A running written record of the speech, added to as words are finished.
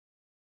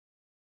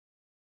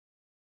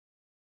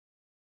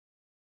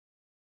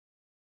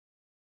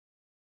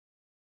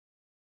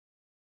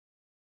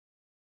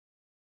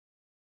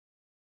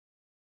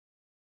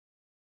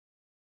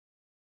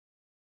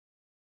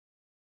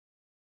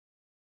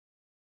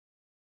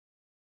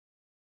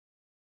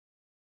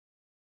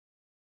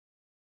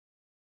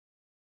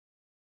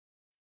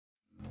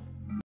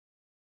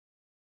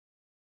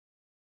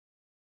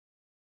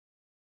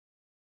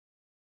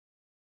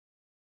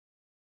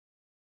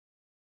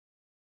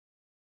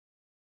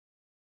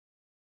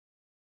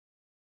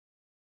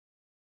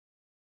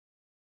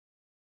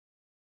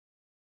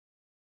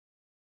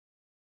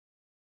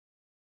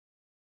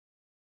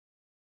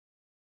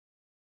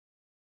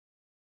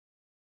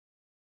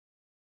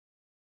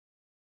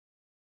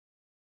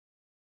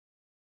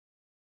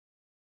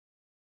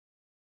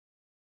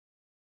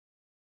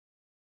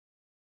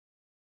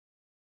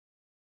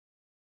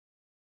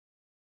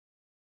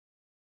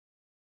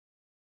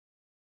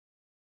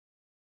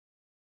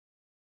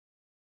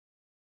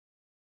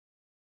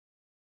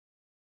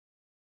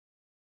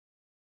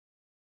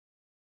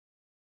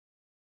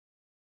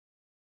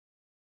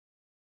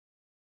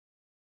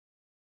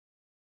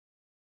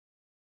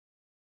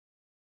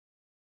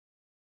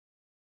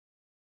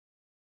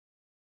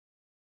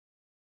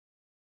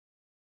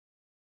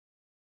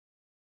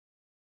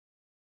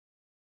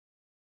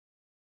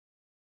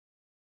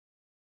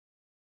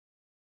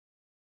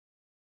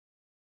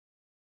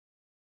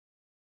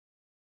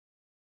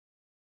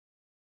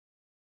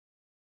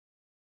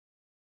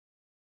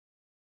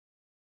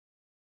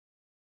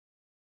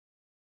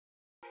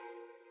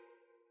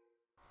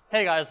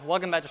Hey guys,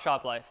 welcome back to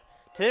Shop Life.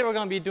 Today we're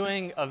going to be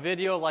doing a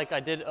video like I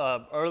did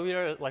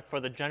earlier, like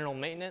for the general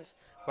maintenance,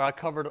 where I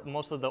covered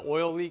most of the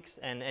oil leaks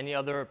and any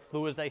other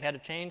fluids that you had to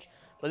change.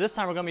 But this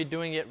time we're going to be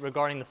doing it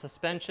regarding the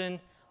suspension,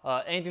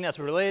 anything that's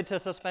related to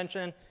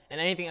suspension,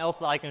 and anything else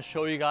that I can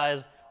show you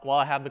guys while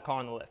I have the car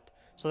on the lift.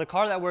 So the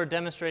car that we're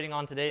demonstrating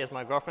on today is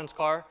my girlfriend's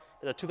car.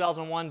 It's a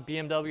 2001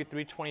 BMW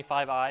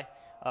 325i.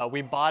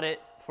 We bought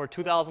it for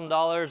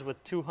 $2,000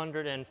 with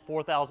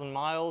 204,000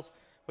 miles.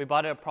 We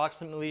bought it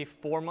approximately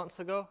 4 months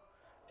ago.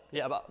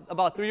 Yeah,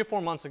 about 3 to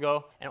 4 months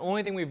ago. And the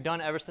only thing we've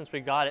done ever since we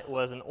got it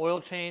was an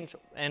oil change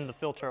and the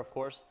filter, of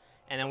course.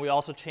 And then we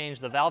also changed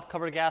the valve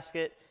cover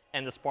gasket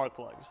and the spark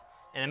plugs.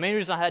 And the main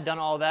reason I had done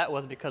all that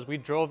was because we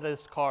drove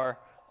this car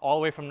all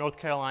the way from North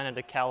Carolina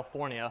to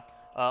California,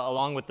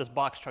 along with this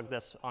box truck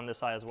that's on this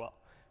side as well.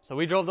 So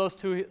we drove those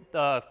two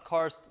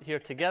cars here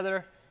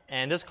together,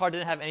 and this car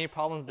didn't have any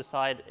problems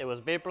besides it was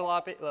vapor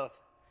locking,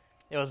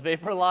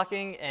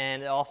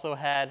 and it also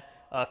had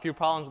a few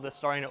problems with it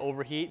starting to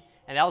overheat,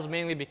 and that was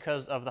mainly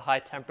because of the high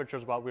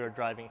temperatures while we were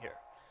driving here.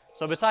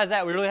 So besides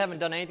that, we really haven't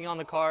done anything on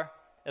the car.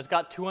 It's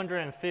got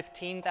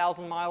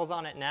 215,000 miles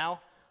on it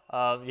now.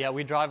 Yeah,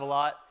 we drive a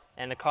lot,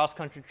 and the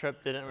cross-country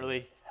trip didn't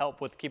really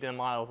help with keeping the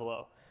miles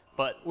low.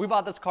 But we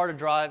bought this car to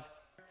drive.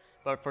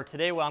 But for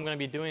today, what I'm going to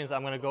be doing is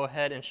I'm going to go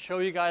ahead and show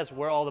you guys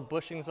where all the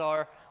bushings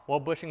are,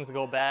 what bushings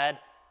go bad,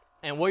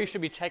 and what you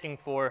should be checking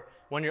for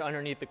when you're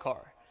underneath the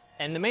car.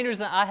 And the main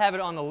reason I have it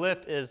on the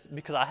lift is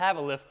because I have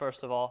a lift,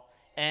 first of all,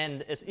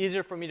 and it's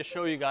easier for me to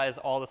show you guys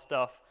all the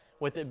stuff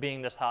with it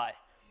being this high.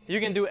 You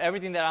can do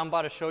everything that I'm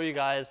about to show you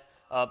guys,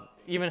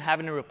 even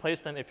having to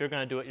replace them if you're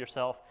going to do it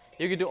yourself.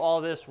 You can do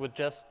all this with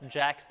just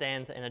jack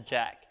stands and a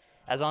jack,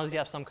 as long as you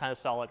have some kind of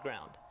solid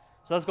ground.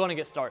 So let's go and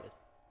get started.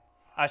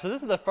 Alright, so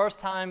this is the first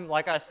time,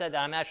 like I said, that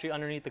I'm actually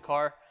underneath the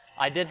car.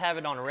 I did have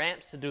it on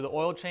ramps to do the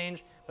oil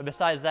change, but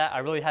besides that, I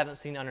really haven't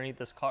seen underneath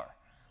this car.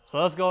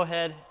 So let's go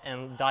ahead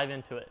and dive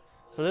into it.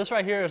 So this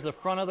right here is the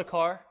front of the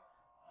car.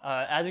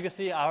 As you can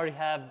see, I already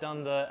have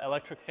done the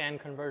electric fan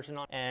conversion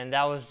on, and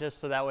that was just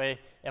so that way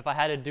if I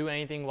had to do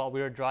anything while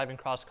we were driving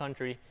cross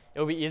country, it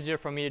would be easier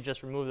for me to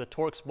just remove the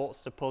Torx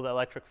bolts to pull the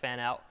electric fan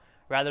out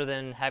rather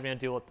than having to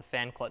deal with the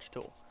fan clutch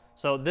tool.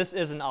 So this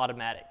is an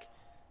automatic.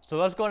 So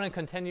let's go ahead and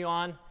continue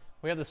on.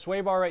 We have the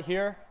sway bar right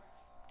here,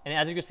 and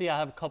as you can see, I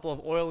have a couple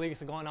of oil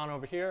leaks going on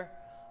over here.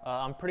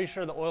 I'm pretty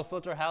sure the oil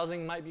filter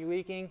housing might be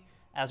leaking,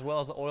 as well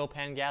as the oil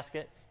pan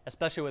gasket.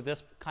 Especially with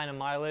this kind of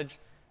mileage,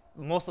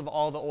 most of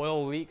all the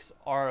oil leaks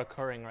are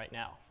occurring right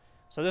now.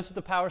 So this is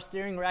the power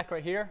steering rack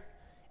right here,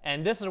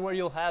 and this is where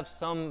you'll have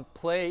some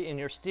play in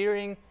your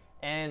steering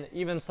and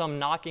even some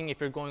knocking if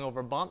you're going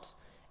over bumps,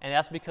 and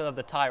that's because of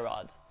the tie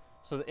rods.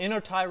 So the inner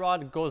tie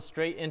rod goes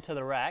straight into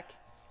the rack,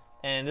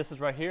 and this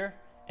is right here,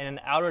 and then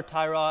the outer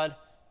tie rod,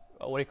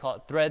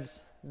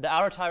 threads. The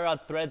outer tie rod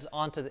threads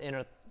onto the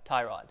inner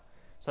tie rod.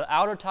 So the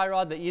outer tie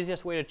rod, the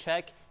easiest way to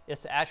check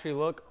is to actually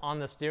look on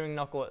the steering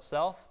knuckle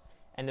itself,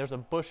 and there's a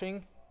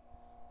bushing,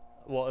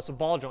 well, it's a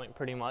ball joint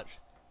pretty much,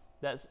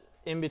 that's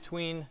in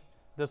between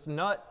this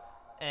nut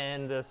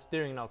and the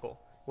steering knuckle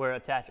where it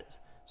attaches.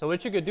 So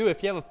what you could do,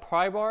 if you have a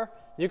pry bar,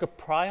 you could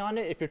pry on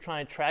it if you're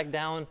trying to track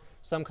down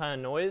some kind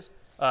of noise.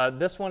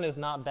 This one is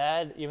not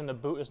bad, even the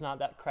boot is not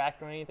that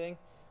cracked or anything,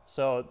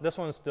 so this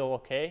one's still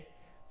okay.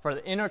 For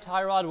the inner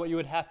tie rod, what you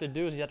would have to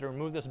do is you have to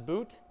remove this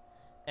boot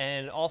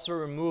and also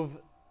remove,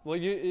 well,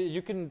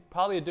 you can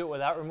probably do it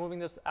without removing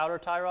this outer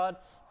tie rod,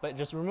 but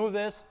just remove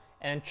this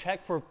and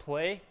check for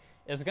play.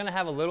 It's going to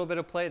have a little bit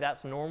of play,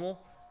 that's normal,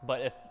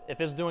 but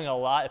if it's doing a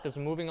lot, if it's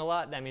moving a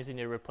lot, that means you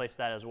need to replace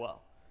that as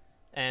well.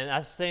 And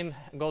that same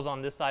goes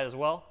on this side as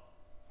well.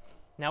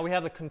 Now we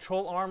have the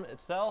control arm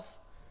itself.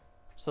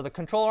 So the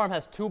control arm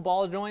has two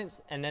ball joints,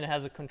 and then it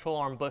has a control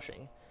arm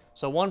bushing.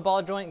 So one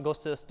ball joint goes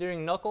to the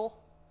steering knuckle,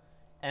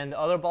 and the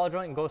other ball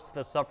joint goes to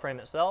the subframe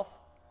itself.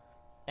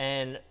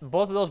 And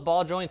both of those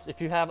ball joints, if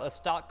you have a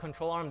stock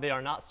control arm, they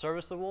are not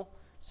serviceable,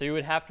 so you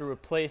would have to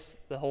replace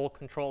the whole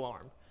control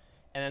arm.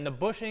 And then the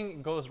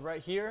bushing goes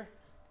right here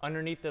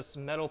underneath this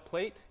metal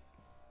plate,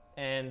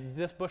 and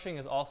this bushing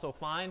is also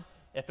fine.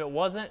 If it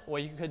wasn't,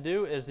 what you could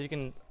do is you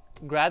can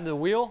grab the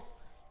wheel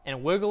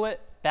and wiggle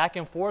it back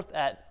and forth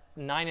at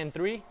 9 and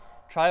 3.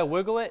 Try to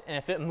wiggle it, and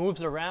if it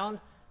moves around,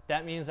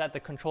 that means that the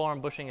control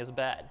arm bushing is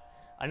bad.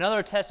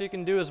 Another test you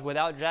can do is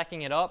without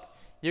jacking it up,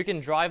 you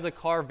can drive the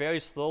car very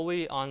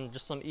slowly on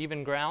just some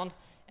even ground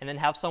and then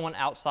have someone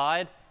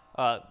outside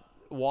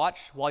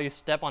watch while you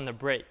step on the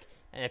brake.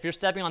 And if you're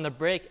stepping on the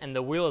brake and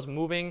the wheel is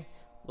moving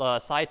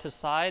side to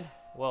side,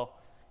 well,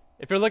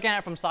 if you're looking at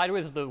it from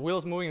sideways, if the wheel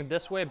is moving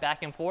this way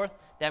back and forth,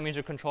 that means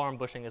your control arm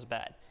bushing is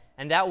bad.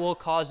 And that will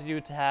cause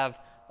you to have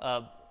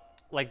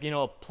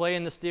play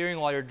in the steering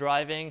while you're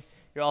driving.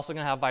 You're also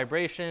going to have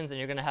vibrations, and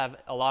you're going to have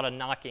a lot of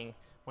knocking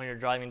when you're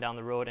driving down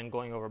the road and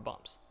going over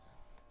bumps.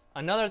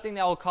 Another thing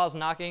that will cause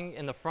knocking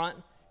in the front,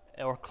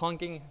 or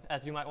clunking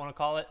as you might want to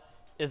call it,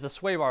 is the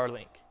sway bar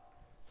link.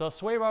 So a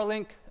sway bar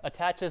link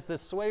attaches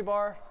this sway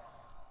bar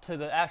to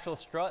the actual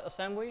strut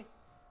assembly,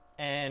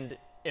 and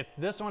if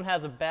this one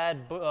has a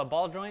bad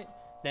ball joint,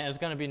 then it's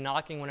going to be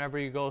knocking whenever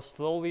you go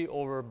slowly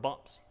over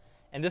bumps.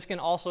 And this can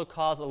also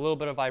cause a little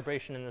bit of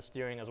vibration in the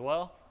steering as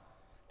well.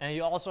 And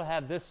you also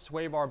have this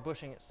sway bar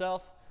bushing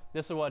itself.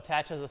 This is what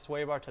attaches the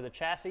sway bar to the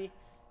chassis,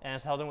 and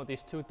it's held in with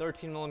these two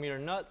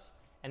 13mm nuts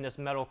and this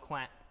metal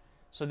clamp.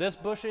 So this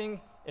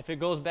bushing, if it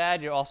goes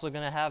bad, you're also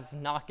going to have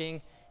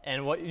knocking.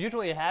 And what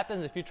usually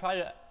happens if you try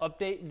to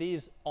update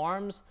these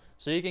arms,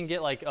 so you can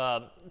get like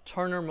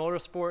Turner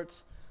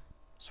Motorsports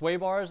sway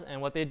bars,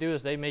 and what they do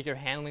is they make your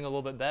handling a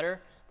little bit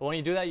better. But when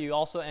you do that, you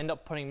also end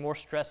up putting more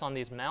stress on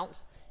these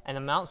mounts, and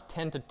the mounts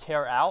tend to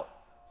tear out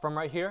from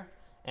right here.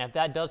 And if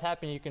that does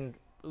happen, you can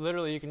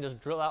just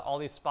drill out all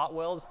these spot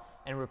welds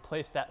and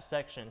replace that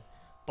section.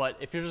 But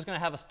if you're just going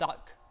to have a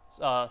stock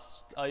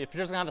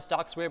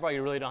sway bar,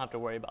 you really don't have to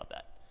worry about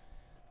that.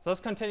 So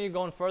let's continue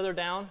going further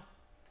down.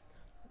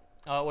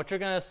 What you're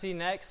going to see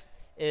next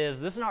is,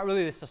 this is not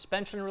really the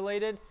suspension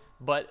related,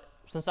 but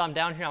since I'm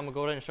down here, I'm going to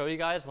go ahead and show you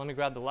guys. Let me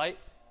grab the light.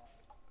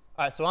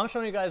 All right, so what I'm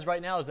showing you guys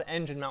right now is the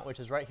engine mount, which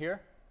is right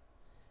here.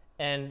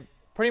 And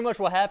pretty much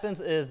what happens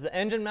is the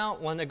engine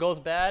mount, when it goes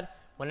bad,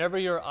 whenever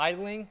you're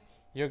idling,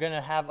 you're going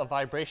to have a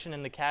vibration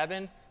in the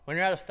cabin. When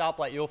you're at a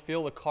stoplight, you'll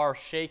feel the car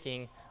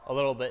shaking a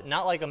little bit.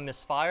 Not like a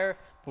misfire,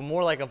 but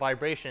more like a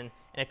vibration.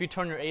 And if you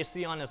turn your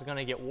AC on, it's going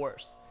to get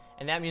worse.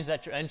 And that means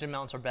that your engine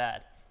mounts are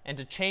bad. And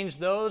to change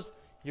those,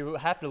 you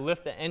have to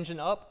lift the engine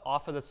up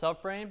off of the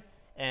subframe,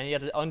 and you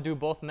have to undo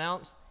both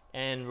mounts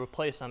and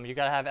replace them. You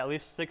got to have at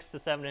least 6 to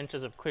 7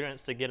 inches of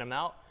clearance to get them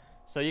out.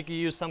 So you can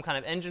use some kind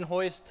of engine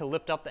hoist to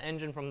lift up the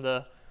engine from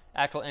the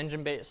actual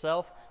engine bay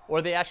itself,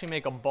 or they actually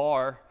make a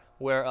bar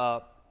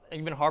where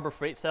even Harbor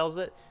Freight sells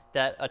it,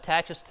 that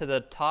attaches to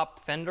the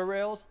top fender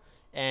rails,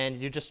 and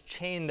you just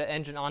chain the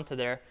engine onto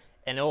there,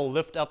 and it will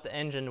lift up the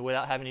engine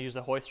without having to use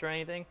a hoist or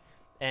anything,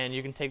 and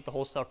you can take the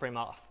whole subframe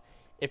off.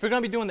 If you're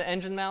going to be doing the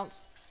engine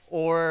mounts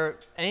or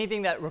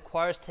anything that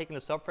requires taking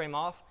the subframe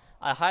off,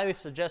 I highly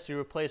suggest you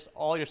replace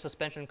all your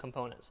suspension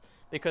components,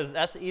 because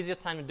that's the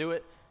easiest time to do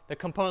it. The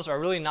components are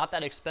really not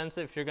that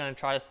expensive if you're going to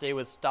try to stay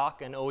with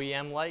stock and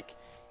OEM like.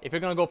 If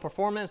you're going to go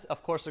performance,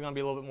 of course they're going to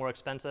be a little bit more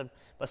expensive,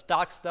 but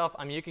stock stuff,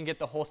 I mean, you can get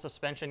the whole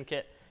suspension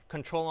kit,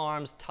 control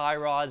arms, tie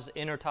rods,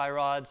 inner tie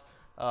rods,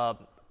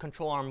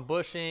 control arm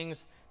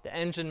bushings, the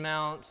engine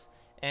mounts,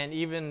 and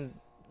even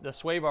the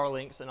sway bar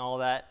links and all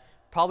that,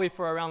 probably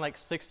for around like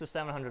 $600 to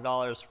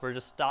 $700 for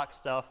just stock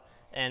stuff.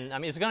 And I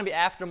mean, it's going to be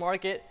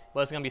aftermarket,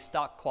 but it's going to be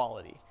stock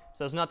quality.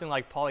 So it's nothing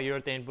like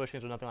polyurethane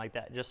bushings or nothing like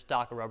that, just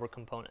stock rubber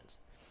components.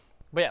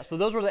 But yeah, so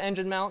those were the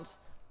engine mounts.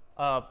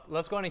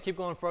 Let's go ahead and keep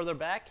going further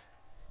back.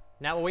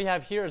 Now what we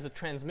have here is the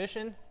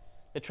transmission.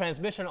 The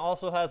transmission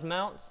also has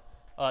mounts.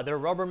 They're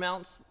rubber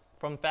mounts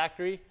from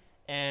factory.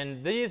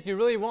 And these, you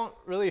really won't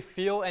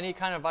feel any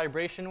kind of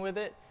vibration with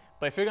it.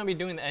 But if you're going to be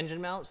doing the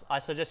engine mounts, I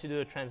suggest you do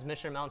the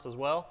transmission mounts as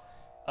well.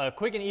 A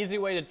quick and easy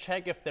way to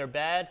check if they're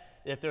bad,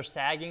 if they're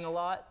sagging a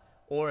lot,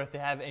 or if they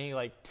have any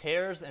like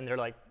tears and they're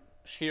like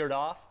sheared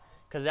off,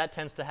 because that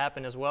tends to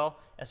happen as well,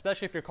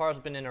 especially if your car's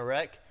been in a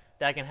wreck.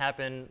 That can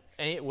happen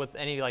with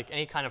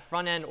any kind of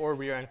front end or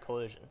rear end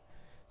collision.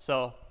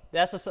 So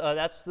that's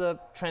the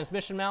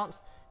transmission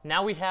mounts.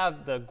 Now we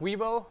have the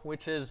guibo,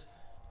 which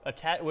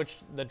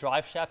the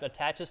drive shaft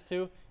attaches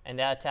to, and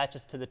that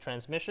attaches to the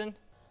transmission.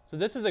 So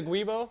this is the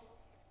guibo,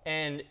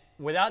 and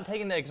without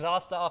taking the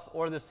exhaust off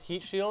or this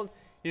heat shield,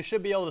 you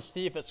should be able to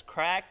see if it's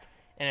cracked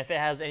and if it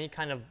has any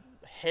kind of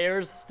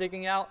hairs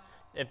sticking out.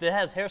 If it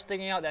has hair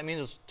sticking out, that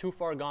means it's too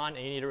far gone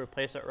and you need to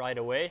replace it right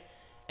away.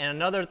 And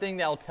another thing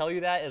that will tell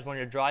you that is when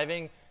you're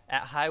driving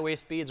at highway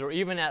speeds or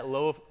even at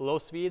low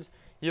speeds,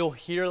 you'll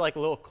hear like a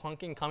little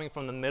clunking coming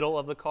from the middle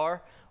of the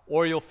car,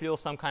 or you'll feel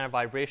some kind of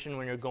vibration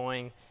when you're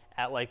going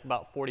at like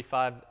about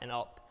 45 and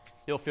up.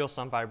 You'll feel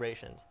some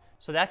vibrations.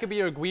 So that could be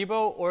your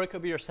guibo, or it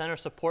could be your center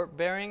support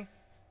bearing,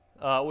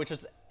 which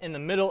is in the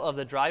middle of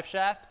the drive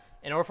shaft.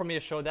 In order for me to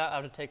show that, I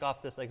have to take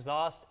off this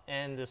exhaust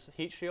and this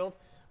heat shield,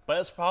 but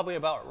it's probably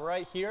about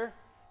right here,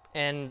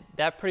 and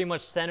that pretty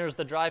much centers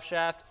the drive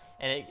shaft,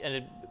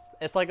 and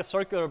it's like a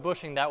circular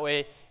bushing. That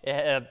way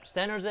it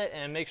centers it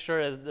and it makes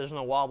sure there's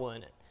no wobble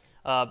in it.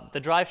 The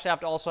drive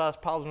shaft also has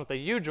problems with the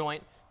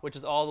U-joint, which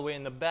is all the way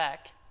in the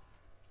back,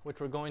 which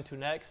we're going to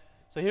next.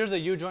 So here's the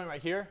U-joint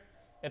right here.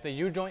 If the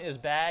U-joint is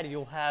bad,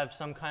 you'll have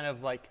some kind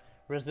of like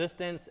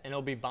resistance and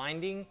it'll be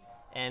binding,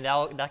 and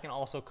that can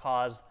also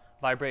cause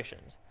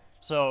vibrations.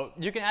 So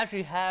you can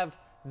actually have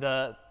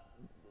the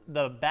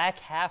back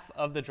half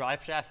of the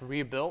drive shaft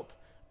rebuilt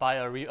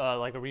by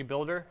like a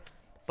rebuilder,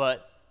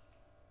 but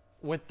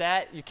with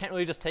that, you can't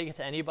really just take it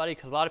to anybody,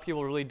 because a lot of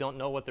people really don't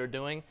know what they're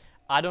doing.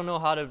 I don't know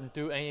how to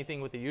do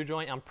anything with the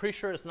U-joint. I'm pretty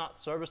sure it's not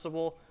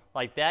serviceable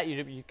like that.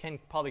 You can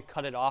probably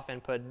cut it off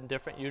and put a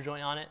different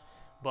U-joint on it,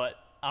 but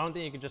I don't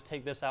think you can just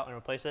take this out and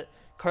replace it.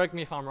 Correct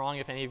me if I'm wrong,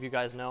 if any of you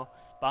guys know,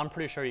 but I'm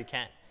pretty sure you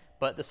can't.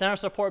 But the center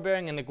support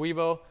bearing and the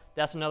guibo,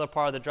 that's another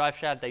part of the drive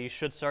shaft that you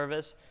should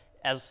service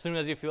as soon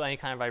as you feel any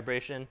kind of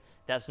vibration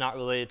that's not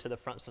related to the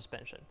front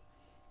suspension.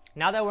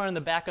 Now that we're in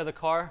the back of the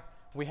car,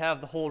 we have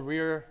the whole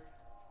rear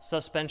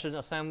suspension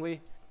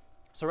assembly.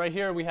 So right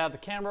here we have the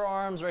camber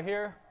arms right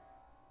here,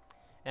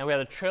 And we have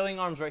the trailing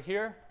arms right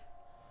here.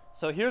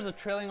 So here's a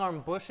trailing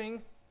arm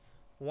bushing,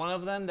 one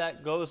of them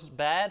that goes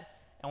bad.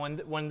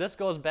 And when this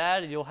goes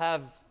bad, you'll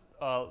have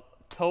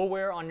toe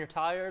wear on your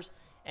tires,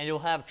 and you'll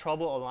have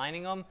trouble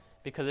aligning them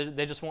because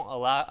they just won't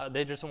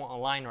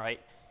align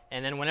right.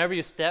 And then whenever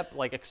you step,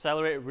 like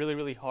accelerate really,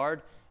 really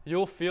hard,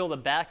 you'll feel the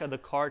back of the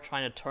car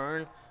trying to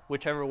turn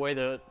whichever way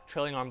the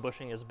trailing arm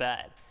bushing is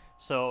bad.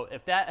 So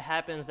if that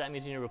happens, that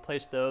means you need to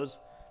replace those.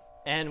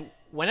 And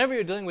whenever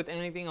you're dealing with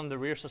anything on the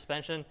rear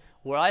suspension,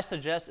 what I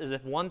suggest is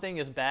if one thing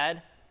is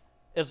bad,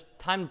 it's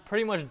time to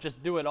pretty much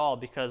just do it all,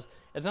 because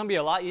it's going to be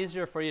a lot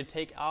easier for you to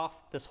take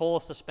off this whole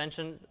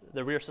suspension,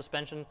 the rear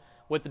suspension,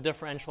 with the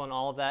differential and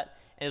all of that,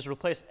 and just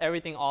replace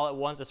everything all at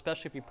once,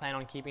 especially if you plan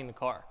on keeping the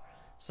car.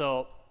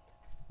 So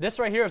this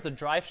right here is the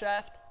drive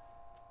shaft,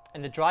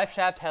 and the drive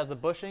shaft has the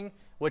bushing,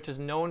 which is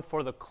known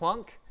for the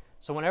clunk.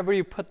 So whenever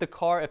you put the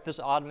car, if it's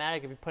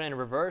automatic, if you put it in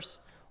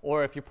reverse,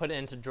 or if you put it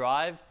into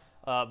drive,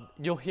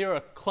 you'll hear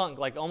a clunk,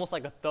 like almost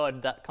like a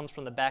thud that comes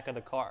from the back of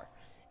the car.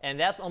 And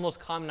that's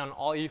almost common on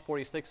all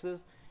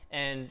E46s.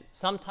 And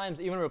sometimes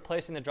even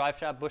replacing the drive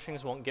shaft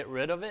bushings won't get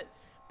rid of it.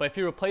 But if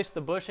you replace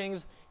the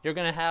bushings, you're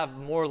going to have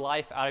more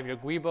life out of your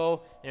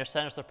guibo and your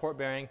center support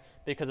bearing,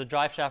 because the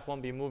drive shaft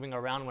won't be moving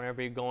around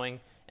whenever you're going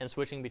and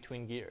switching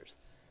between gears.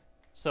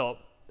 So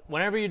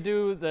whenever you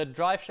do the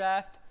drive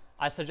shaft,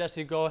 I suggest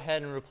you go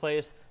ahead and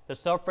replace the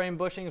subframe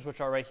bushings, which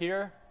are right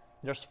here.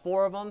 There's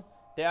 4 of them.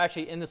 They're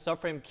actually in the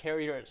subframe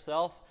carrier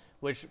itself,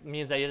 which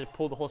means that you have to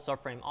pull the whole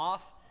subframe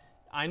off.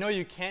 I know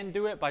you can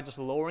do it by just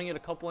lowering it a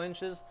couple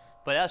inches,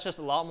 but that's just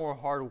a lot more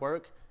hard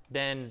work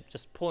than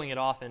just pulling it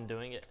off and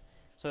doing it.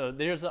 So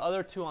there's the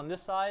other 2 on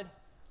this side,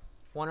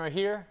 one right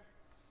here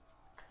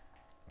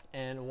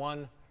and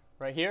one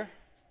right here.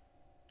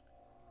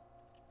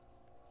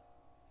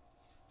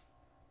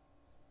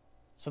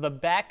 So the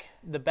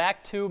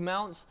back 2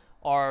 mounts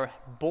are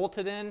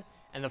bolted in,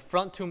 and the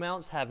front 2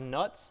 mounts have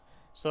nuts.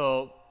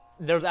 So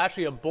there's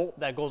actually a bolt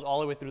that goes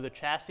all the way through the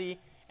chassis,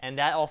 and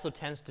that also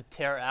tends to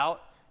tear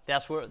out.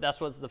 That's what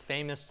the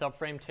famous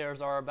subframe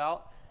tears are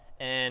about,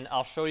 and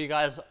I'll show you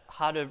guys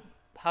how to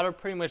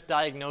pretty much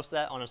diagnose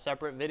that on a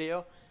separate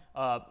video.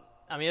 I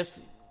mean,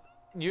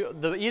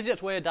 the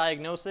easiest way to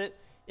diagnose it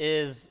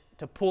is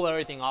to pull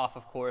everything off,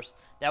 of course.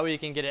 That way you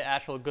can get an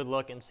actual good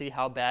look and see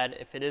how bad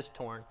if it is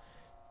torn.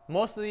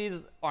 Most of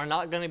these are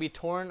not going to be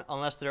torn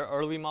unless they're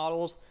early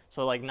models,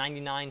 so like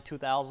 99,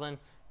 2000.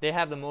 They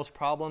have the most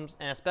problems,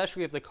 and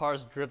especially if the car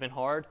is driven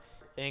hard,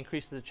 it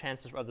increases the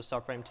chances of the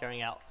subframe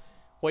tearing out.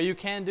 What you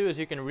can do is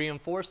you can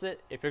reinforce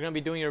it. If you're going to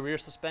be doing your rear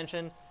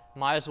suspension,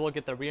 might as well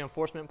get the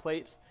reinforcement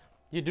plates.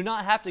 You do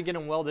not have to get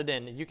them welded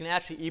in. You can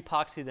actually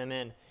epoxy them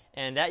in,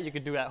 and that you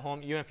could do at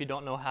home even if you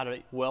don't know how to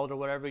weld or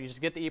whatever. You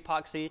just get the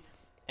epoxy,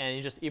 and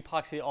you just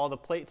epoxy all the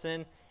plates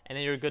in, and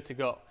then you're good to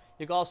go.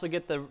 You can also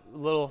get the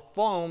little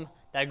foam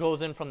that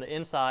goes in from the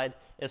inside.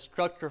 It's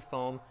structure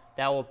foam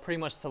that will pretty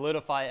much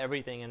solidify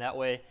everything, and that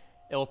way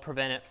it will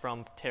prevent it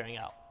from tearing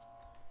out.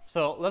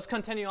 So let's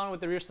continue on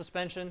with the rear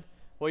suspension.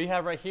 What you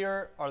have right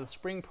here are the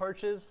spring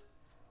perches,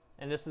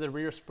 and this is the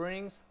rear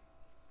springs.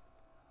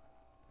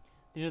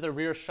 These are the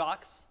rear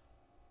shocks.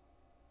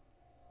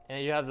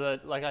 And you have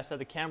like I said,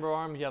 the camber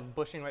arm. You have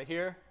bushing right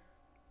here.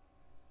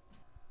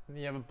 And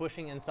you have a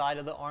bushing inside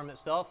of the arm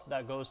itself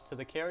that goes to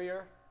the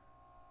carrier.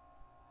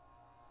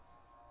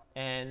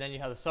 And then you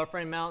have the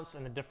subframe mounts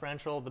and the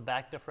differential, the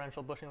back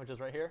differential bushing, which is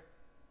right here.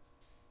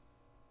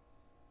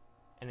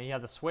 And then you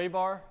have the sway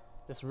bar,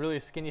 this really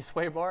skinny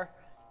sway bar.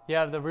 You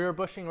have the rear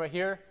bushing right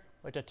here,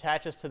 which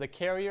attaches to the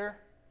carrier.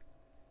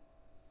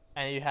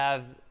 And you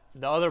have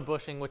the other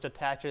bushing, which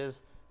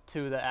attaches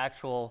to the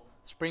actual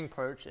spring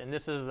perch, and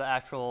this is the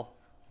actual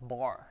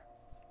bar.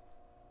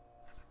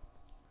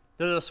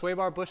 There's the sway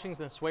bar bushings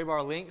and sway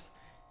bar links.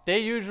 They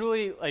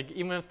usually, like,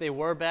 even if they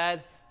were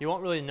bad, you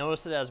won't really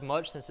notice it as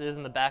much since it is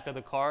in the back of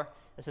the car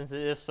and since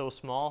it is so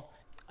small.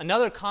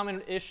 Another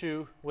common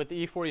issue with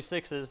the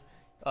E46 is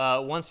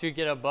once you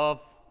get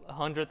above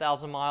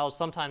 100,000 miles,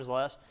 sometimes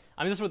less,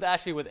 I mean this is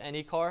actually with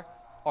any car,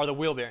 are the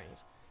wheel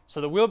bearings.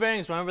 So the wheel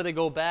bearings, whenever they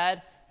go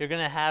bad, you're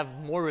going to have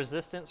more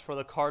resistance for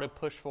the car to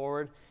push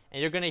forward,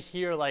 and you're going to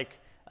hear like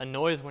a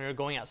noise when you're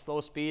going at slow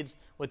speeds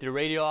with your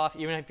radio off.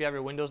 Even if you have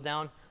your windows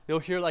down, you'll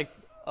hear like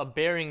a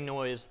bearing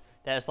noise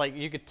that's like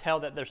you could tell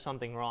that there's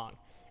something wrong.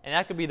 And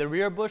that could be the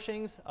rear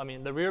bushings,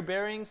 the rear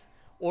bearings,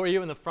 or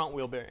even the front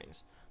wheel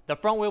bearings. The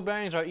front wheel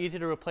bearings are easy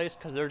to replace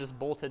because they're just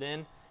bolted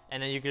in,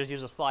 and then you can just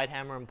use a slide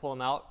hammer and pull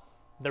them out.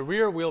 The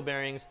rear wheel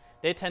bearings,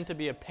 they tend to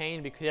be a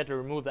pain because you have to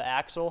remove the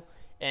axle,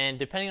 and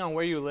depending on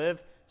where you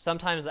live,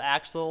 sometimes the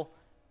axle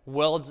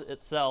welds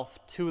itself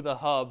to the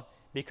hub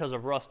because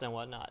of rust and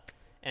whatnot.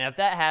 And if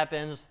that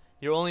happens,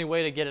 your only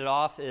way to get it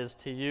off is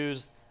to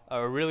use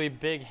a really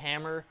big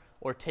hammer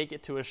or take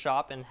it to a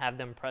shop and have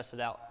them press it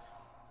out.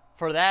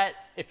 For that,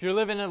 if you're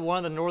living in one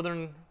of the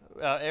northern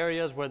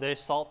areas where they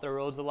salt their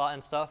roads a lot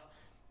and stuff,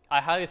 I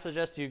highly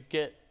suggest you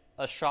get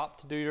a shop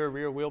to do your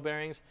rear wheel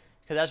bearings,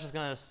 because that's just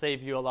going to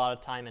save you a lot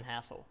of time and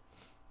hassle.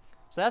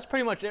 So that's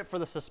pretty much it for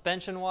the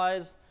suspension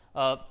wise.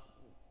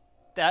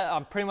 that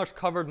I'm pretty much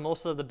covered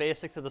most of the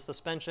basics of the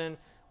suspension,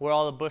 where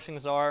all the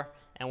bushings are,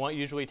 and what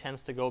usually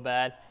tends to go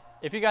bad.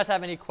 If you guys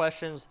have any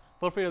questions,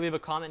 feel free to leave a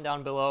comment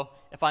down below.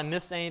 If I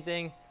missed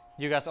anything,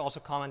 you guys also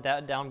comment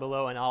that down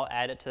below and I'll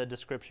add it to the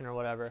description or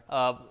whatever.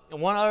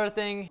 One other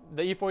thing,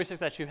 the E46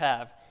 that you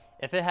have,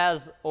 if it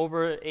has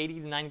over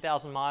 80 to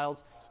 90,000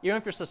 miles, even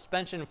if your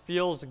suspension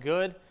feels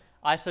good,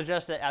 I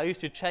suggest that at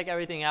least you check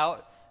everything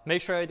out,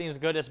 make sure everything is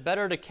good. It's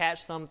better to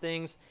catch some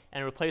things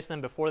and replace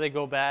them before they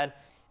go bad.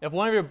 If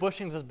one of your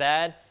bushings is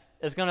bad,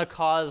 it's gonna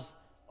cause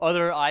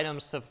other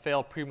items to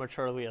fail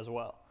prematurely as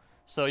well.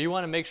 So you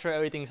wanna make sure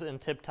everything's in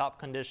tip-top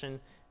condition.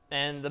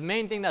 And the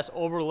main thing that's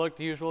overlooked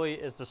usually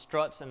is the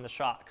struts and the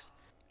shocks.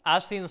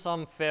 I've seen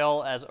some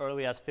fail as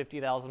early as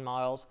 50,000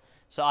 miles.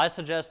 So I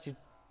suggest you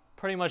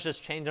pretty much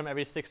just change them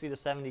every 60 to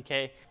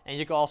 70K. And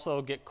you can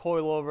also get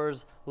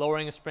coilovers,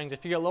 lowering springs.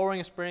 If you get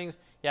lowering springs,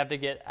 you have to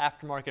get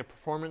aftermarket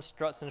performance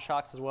struts and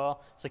shocks as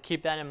well. So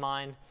keep that in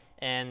mind.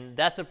 And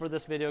that's it for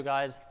this video,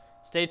 guys.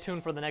 Stay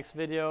tuned for the next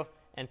video,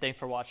 and thanks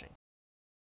for watching.